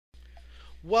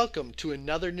Welcome to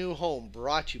another new home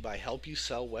brought to you by Help You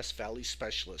Sell West Valley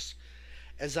Specialists.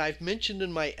 As I've mentioned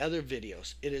in my other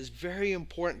videos, it is very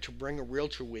important to bring a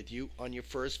realtor with you on your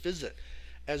first visit,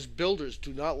 as builders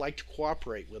do not like to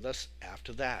cooperate with us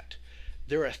after that.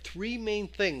 There are three main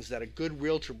things that a good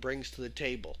realtor brings to the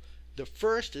table. The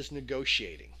first is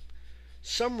negotiating.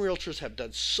 Some realtors have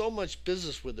done so much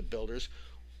business with the builders,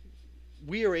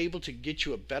 we are able to get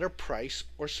you a better price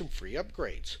or some free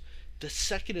upgrades. The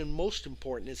second and most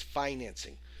important is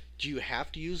financing. Do you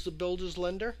have to use the builder's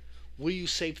lender? Will you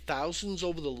save thousands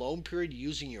over the loan period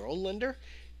using your own lender?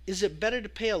 Is it better to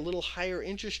pay a little higher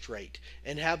interest rate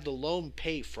and have the loan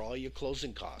pay for all your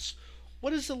closing costs?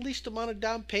 What is the least amount of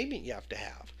down payment you have to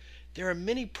have? There are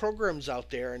many programs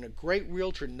out there, and a great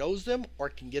realtor knows them or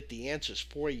can get the answers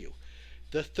for you.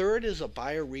 The third is a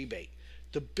buyer rebate.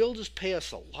 The builders pay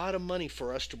us a lot of money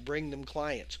for us to bring them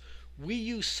clients. We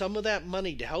use some of that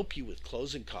money to help you with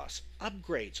closing costs,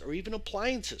 upgrades, or even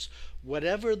appliances,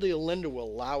 whatever the lender will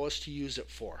allow us to use it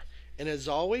for. And as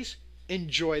always,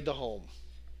 enjoy the home.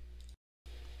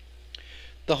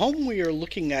 The home we are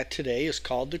looking at today is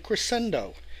called the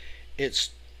Crescendo.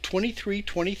 It's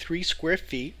 2323 square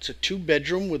feet. It's a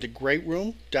 2-bedroom with a great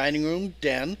room, dining room,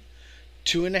 den,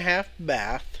 2.5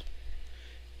 bath.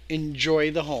 Enjoy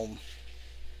the home.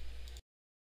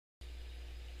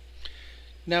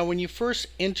 Now, when you first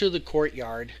enter the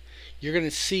courtyard, you're going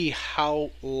to see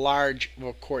how large of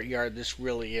a courtyard this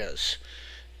really is.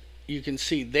 You can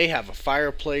see they have a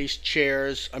fireplace,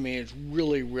 chairs. I mean, it's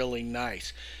really, really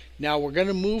nice. Now, we're going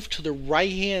to move to the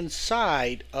right-hand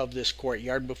side of this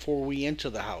courtyard before we enter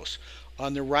the house.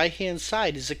 On the right-hand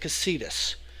side is a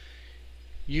casitas.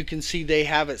 You can see they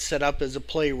have it set up as a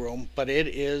playroom, but it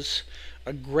is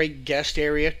a great guest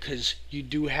area because you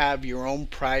do have your own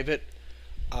private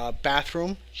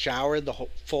bathroom, shower, the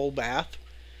full bath.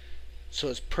 So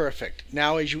it's perfect.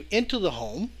 Now as you enter the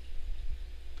home,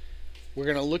 we're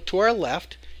going to look to our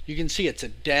left. You can see it's a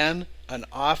den, an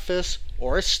office,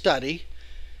 or a study.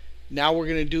 Now we're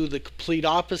going to do the complete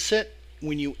opposite.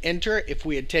 When you enter, if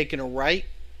we had taken a right,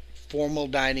 formal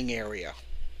dining area.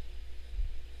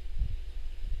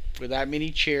 For that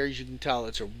many chairs, you can tell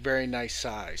it's a very nice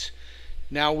size.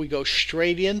 Now we go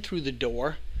straight in through the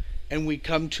door and we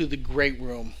come to the great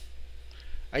room.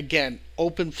 Again,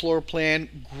 open floor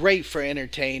plan, great for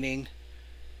entertaining.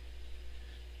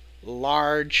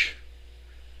 Large.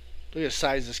 Look at the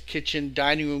size of this kitchen,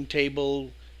 dining room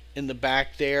table in the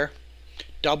back there.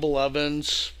 Double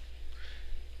ovens.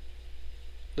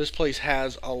 This place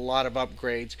has a lot of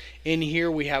upgrades. In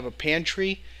here we have a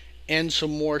pantry and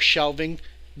some more shelving.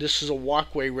 This is a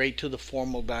walkway right to the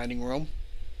formal dining room.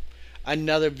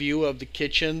 Another view of the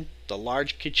kitchen, the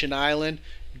large kitchen island,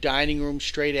 dining room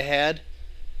straight ahead.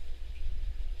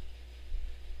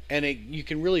 And you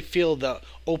can really feel the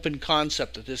open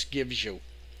concept that this gives you.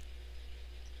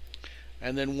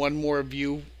 And then one more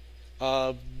view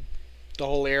of the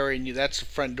whole area, and that's the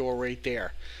front door right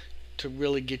there to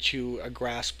really get you a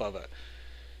grasp of it.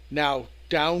 Now,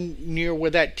 down near where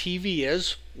that TV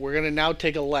is, we're going to now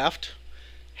take a left.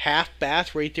 Half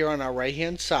bath right there on our right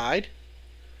hand side.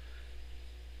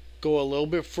 Go a little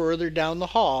bit further down the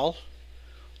hall.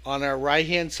 On our right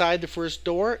hand side, the first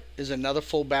door is another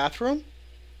full bathroom.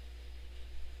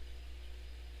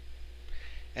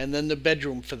 And then the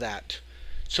bedroom for that.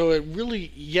 So it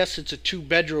really, yes, it's a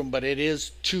 2-bedroom, but it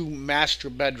is 2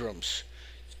 master bedrooms.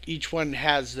 Each one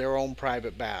has their own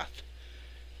private bath.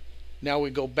 Now we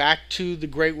go back to the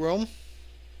great room.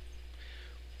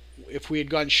 If we had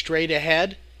gone straight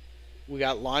ahead, we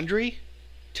got laundry.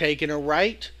 Taking a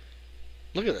right.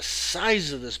 Look at the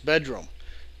size of this bedroom.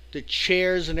 The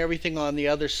chairs and everything on the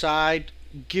other side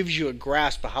gives you a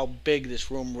grasp of how big this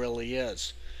room really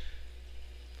is.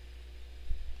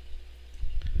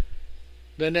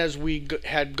 Then as we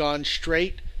had gone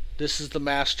straight, this is the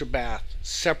master bath.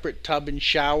 Separate tub and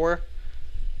shower.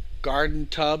 Garden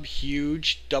tub,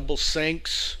 huge, double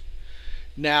sinks.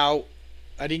 Now,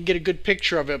 I didn't get a good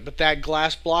picture of it, but that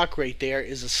glass block right there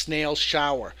is a snail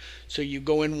shower. So you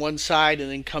go in one side and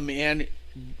then come in.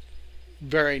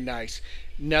 Very nice.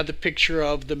 Another picture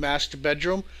of the master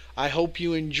bedroom. I hope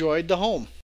you enjoyed the home.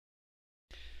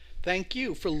 Thank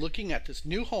you for looking at this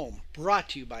new home brought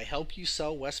to you by Help You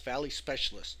Sell West Valley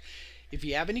Specialists. If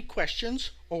you have any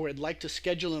questions or would like to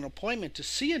schedule an appointment to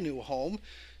see a new home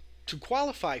to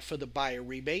qualify for the buyer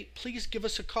rebate, please give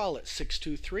us a call at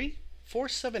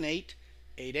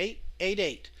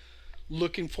 623-478-8888.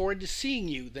 Looking forward to seeing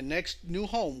you the next new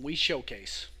home we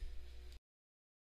showcase.